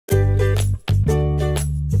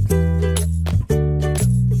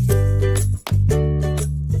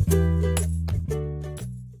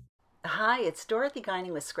Hi, it's Dorothy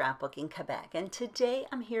Guining with Scrapbooking Quebec, and today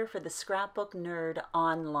I'm here for the Scrapbook Nerd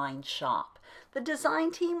Online shop. The design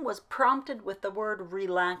team was prompted with the word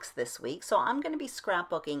relax this week, so I'm going to be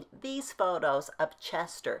scrapbooking these photos of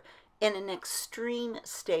Chester in an extreme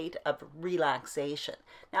state of relaxation.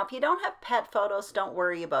 Now, if you don't have pet photos, don't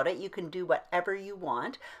worry about it. You can do whatever you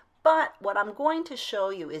want. But what I'm going to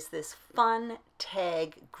show you is this fun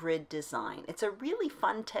tag grid design. It's a really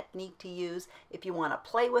fun technique to use if you want to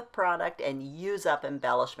play with product and use up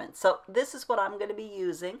embellishments. So this is what I'm going to be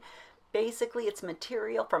using. Basically, it's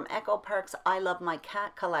material from Echo Park's I Love My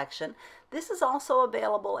Cat collection. This is also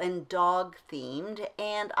available in dog themed,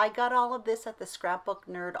 and I got all of this at the Scrapbook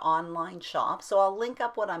Nerd Online shop. So I'll link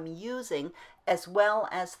up what I'm using as well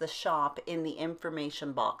as the shop in the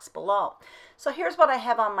information box below. So here's what I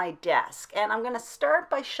have on my desk, and I'm going to start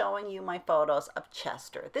by showing you my photos of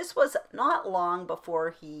Chester. This was not long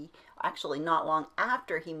before not long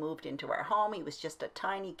after he moved into our home. He was just a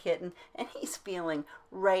tiny kitten, and he's feeling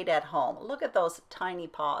right at home. Look at those tiny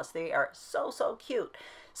paws. They are so, so cute.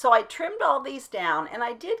 So I trimmed all these down, and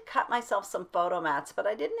I did cut myself some photo mats, but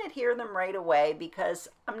I didn't adhere them right away because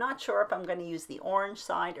I'm not sure if I'm going to use the orange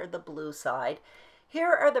side or the blue side. Here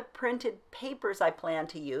are the printed papers I plan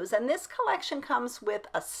to use, and this collection comes with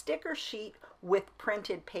a sticker sheet with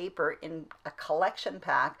printed paper in a collection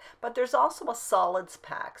pack, but there's also a solids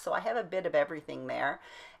pack, so I have a bit of everything there.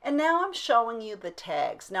 And now I'm showing you the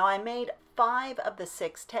tags. Now I made 5 of the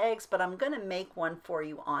 6 tags, but I'm going to make one for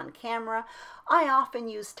you on camera. I often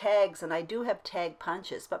use tags, and I do have tag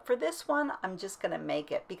punches, but for this one I'm just going to make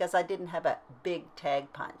it because I didn't have a big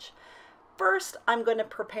tag punch. First, I'm going to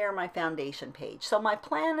prepare my foundation page. So my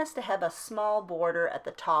plan is to have a small border at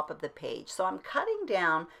the top of the page. So I'm cutting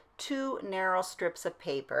down 2 narrow strips of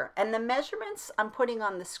paper, and the measurements I'm putting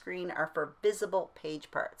on the screen are for visible page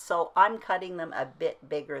parts. So I'm cutting them a bit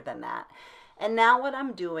bigger than that. And now what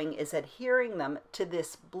I'm doing is adhering them to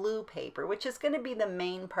this blue paper, which is going to be the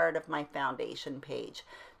main part of my foundation page.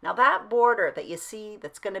 Now that border that you see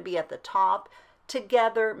that's going to be at the top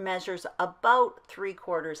together measures about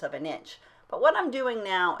 3/4 of an inch. But what I'm doing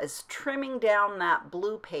now is trimming down that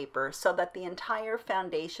blue paper so that the entire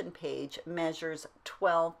foundation page measures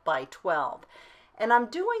 12 by 12. And I'm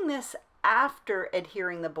doing this after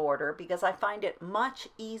adhering the border because I find it much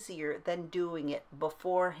easier than doing it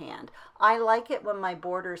beforehand. I like it when my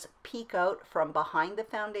borders peek out from behind the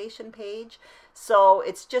foundation page, so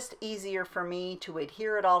it's just easier for me to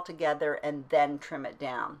adhere it all together and then trim it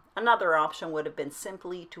down. Another option would have been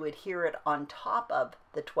simply to adhere it on top of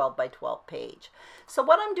the 12 by 12 page. So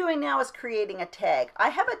what I'm doing now is creating a tag. I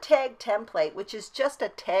have a tag template, which is just a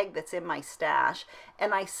tag that's in my stash,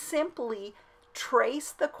 and I simply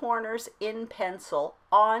trace the corners in pencil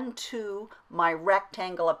onto my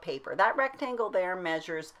rectangle of paper. That rectangle there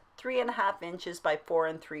measures 3.5 inches by 4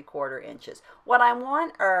 3/4 inches. What I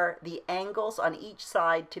want are the angles on each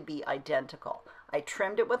side to be identical. I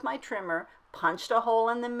trimmed it with my trimmer, punched a hole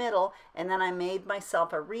in the middle, and then I made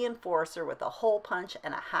myself a reinforcer with a hole punch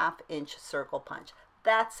and a 1/2 inch circle punch.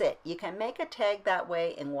 That's it. You can make a tag that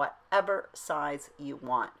way in whatever size you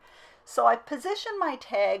want. So I position my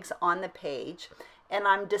tags on the page, and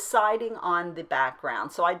I'm deciding on the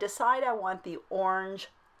background. So I decide I want the orange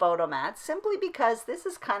photo mat simply because this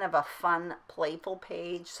is kind of a fun, playful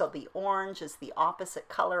page. So the orange is the opposite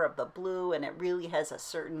color of the blue, and it really has a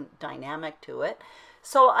certain dynamic to it.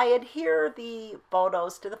 So I adhere the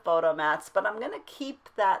photos to the photo mats, but I'm going to keep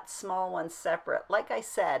that small one separate. Like I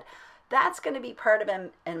said, that's going to be part of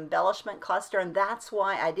an embellishment cluster, and that's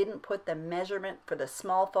why I didn't put the measurement for the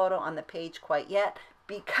small photo on the page quite yet,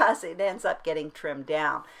 because it ends up getting trimmed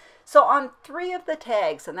down. So on 3 of the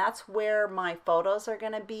tags, and that's where my photos are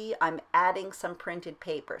going to be, I'm adding some printed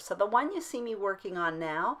paper. So the one you see me working on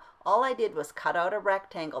now, all I did was cut out a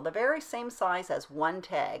rectangle, the very same size as one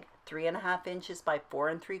tag, 3.5 inches by 4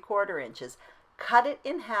 3/4 inches, cut it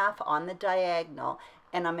in half on the diagonal,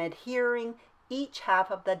 and I'm adhering each half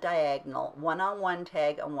of the diagonal, one on one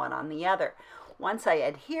tag and one on the other. Once I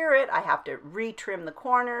adhere it, I have to retrim the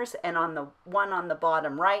corners, and on the one on the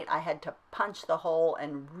bottom right, I had to punch the hole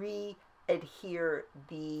and re-adhere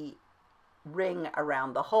the ring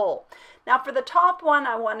around the hole. Now for the top one,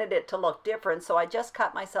 I wanted it to look different, so I just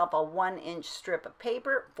cut myself a 1 inch strip of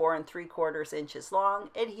paper, 4 3/4 inches long,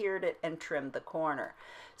 adhered it, and trimmed the corner.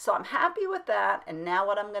 So I'm happy with that, and now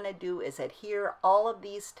what I'm going to do is adhere all of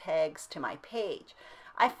these tags to my page.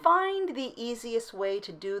 I find the easiest way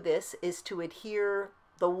to do this is to adhere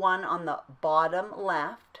the one on the bottom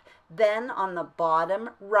left, then on the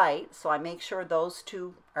bottom right, so I make sure those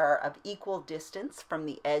two are of equal distance from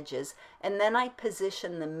the edges, and then I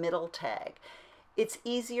position the middle tag. it's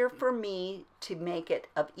easier for me to make it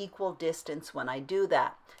of equal distance when I do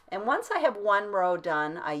that. And once I have one row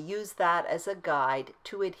done, I use that as a guide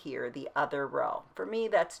to adhere the other row. For me,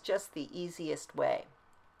 that's just the easiest way.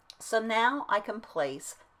 So now I can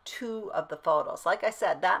place two of the photos. Like I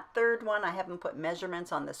said, that third one, I haven't put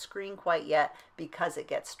measurements on the screen quite yet because it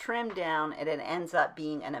gets trimmed down and it ends up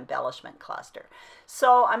being an embellishment cluster.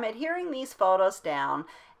 So I'm adhering these photos down,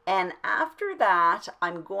 and after that,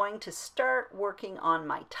 I'm going to start working on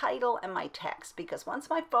my title and my text, because once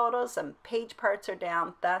my photos and page parts are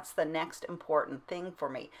down, that's the next important thing for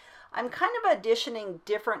me. I'm kind of auditioning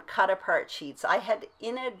different cut-apart sheets. I had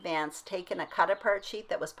in advance taken a cut-apart sheet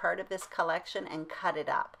that was part of this collection and cut it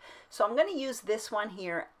up. So I'm going to use this one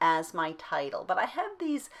here as my title. But I have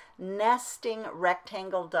these nesting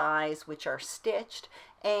rectangle dies which are stitched,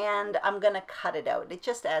 and I'm going to cut it out. It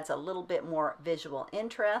just adds a little bit more visual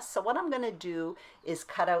interest. So what I'm going to do is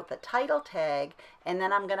cut out the title tag, and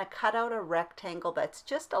then I'm going to cut out a rectangle that's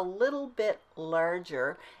just a little bit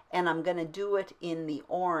larger, and I'm going to do it in the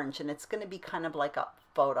orange, and it's going to be kind of like a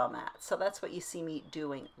photo mat. So that's what you see me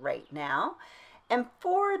doing right now. And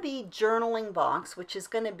for the journaling box, which is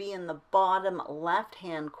going to be in the bottom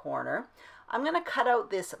left-hand corner, I'm going to cut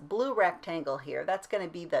out this blue rectangle here. That's going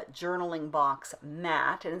to be the journaling box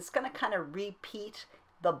mat, and it's going to kind of repeat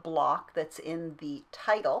the block that's in the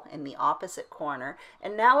title in the opposite corner.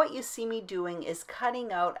 And now what you see me doing is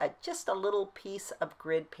cutting out just a little piece of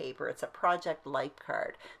grid paper. It's a Project Life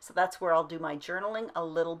card. So that's where I'll do my journaling a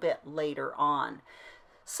little bit later on.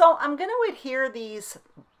 So I'm going to adhere these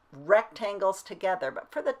rectangles together,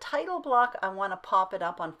 but for the title block, I want to pop it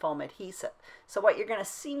up on foam adhesive. So what you're going to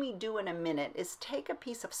see me do in a minute is take a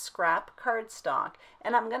piece of scrap cardstock,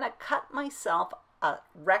 and I'm going to cut myself a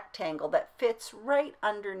rectangle that fits right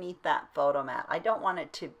underneath that photo mat. I don't want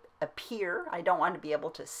it to appear, I don't want to be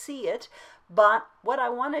able to see it, but what I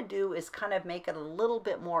want to do is kind of make it a little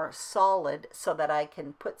bit more solid so that I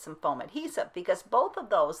can put some foam adhesive, because both of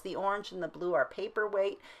those, the orange and the blue, are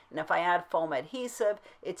paperweight, and if I add foam adhesive,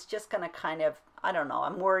 it's just going to kind of, I don't know,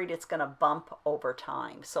 I'm worried it's going to bump over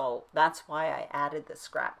time. So that's why I added the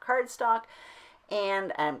scrap cardstock.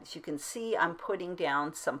 And as you can see, I'm putting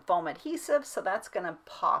down some foam adhesive, so that's going to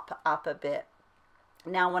pop up a bit.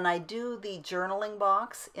 Now when I do the journaling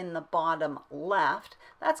box in the bottom left,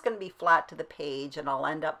 that's going to be flat to the page, and I'll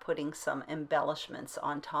end up putting some embellishments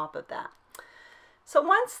on top of that. So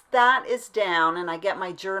once that is down and I get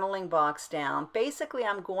my journaling box down, basically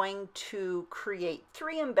I'm going to create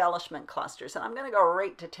 3 embellishment clusters, and I'm going to go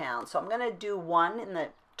right to town. So I'm going to do one in the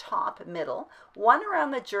top middle, one around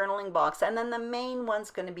the journaling box, and then the main one's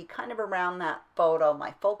going to be kind of around that photo,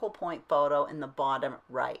 my focal point photo in the bottom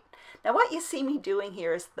right. Now what you see me doing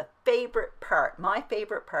here is the favorite part, my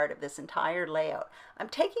favorite part of this entire layout. I'm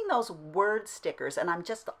taking those word stickers and I'm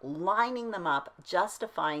just lining them up,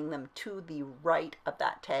 justifying them to the right of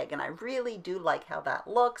that tag, and I really do like how that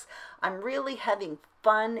looks. I'm really having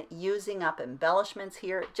fun using up embellishments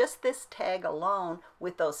here. Just this tag alone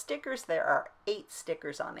with those stickers, there are 8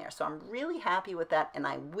 stickers on there. So I'm really happy with that, and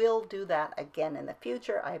I will do that again in the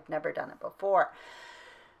future. I've never done it before.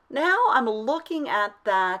 Now I'm looking at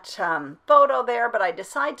that photo there, but I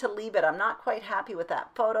decide to leave it. I'm not quite happy with that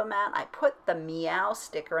photo mat. I put the meow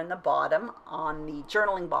sticker in the bottom on the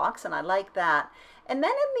journaling box, and I like that. And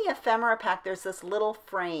then in the ephemera pack, there's this little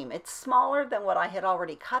frame. It's smaller than what I had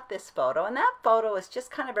already cut this photo, and that photo is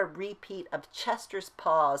just kind of a repeat of Chester's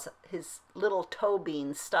paws, his little toe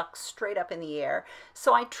beans stuck straight up in the air.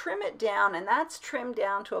 So I trim it down, and that's trimmed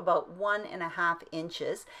down to about 1.5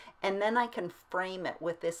 inches, and then I can frame it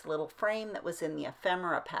with this little frame that was in the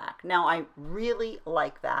ephemera pack. Now I really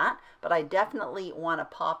like that, but I definitely want to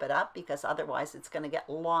pop it up because otherwise it's going to get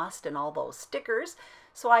lost in all those stickers.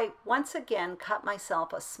 So I once again cut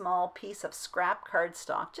myself a small piece of scrap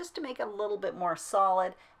cardstock just to make it a little bit more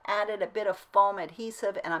solid, added a bit of foam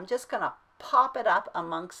adhesive, and I'm just going to pop it up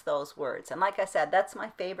amongst those words. And like I said, that's my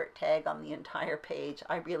favorite tag on the entire page.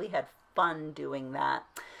 I really had fun doing that.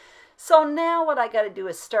 So now what I got to do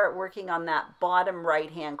is start working on that bottom right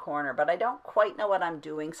hand corner, but I don't quite know what I'm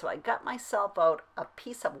doing, so I got myself out a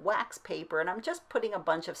piece of wax paper and I'm just putting a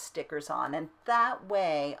bunch of stickers on, and that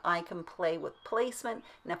way I can play with placement,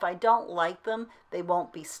 and if I don't like them, they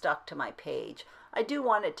won't be stuck to my page. I do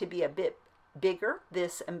want it to be a bit bigger,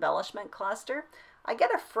 this embellishment cluster. I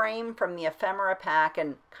get a frame from the ephemera pack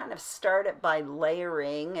and kind of start it by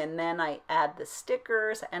layering, and then I add the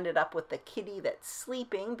stickers, ended up with the kitty that's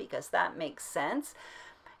sleeping because that makes sense.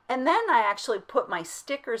 And then I actually put my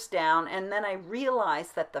stickers down, and then I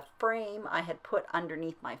realized that the frame I had put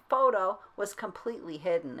underneath my photo was completely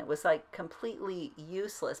hidden. It was like completely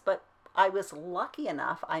useless, but I was lucky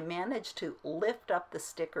enough, I managed to lift up the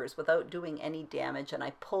stickers without doing any damage, and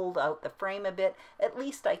I pulled out the frame a bit. At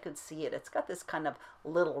least I could see it. It's got this kind of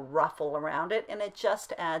little ruffle around it, and it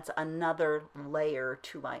just adds another layer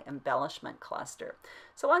to my embellishment cluster.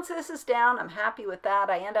 So once this is down, I'm happy with that.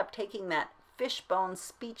 I end up taking that fishbone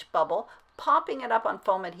speech bubble, popping it up on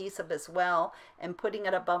foam adhesive as well, and putting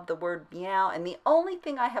it above the word meow. And the only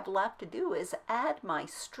thing I have left to do is add my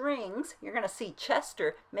strings. You're going to see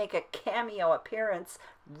Chester make a cameo appearance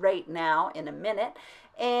right now in a minute,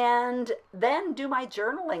 and then do my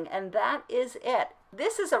journaling, and that is it.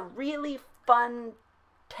 This is a really fun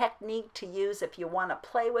technique to use if you want to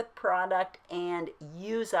play with product and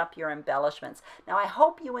use up your embellishments. Now, I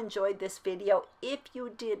hope you enjoyed this video. If you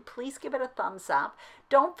did, please give it a thumbs up.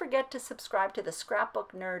 Don't forget to subscribe to the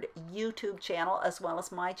Scrapbook Nerd YouTube channel, as well as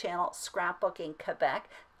my channel, Scrapbooking Quebec.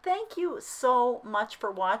 Thank you so much for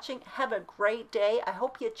watching. Have a great day. I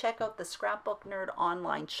hope you check out the Scrapbook Nerd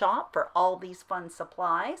Online shop for all these fun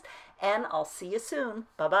supplies, and I'll see you soon.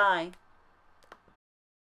 Bye-bye.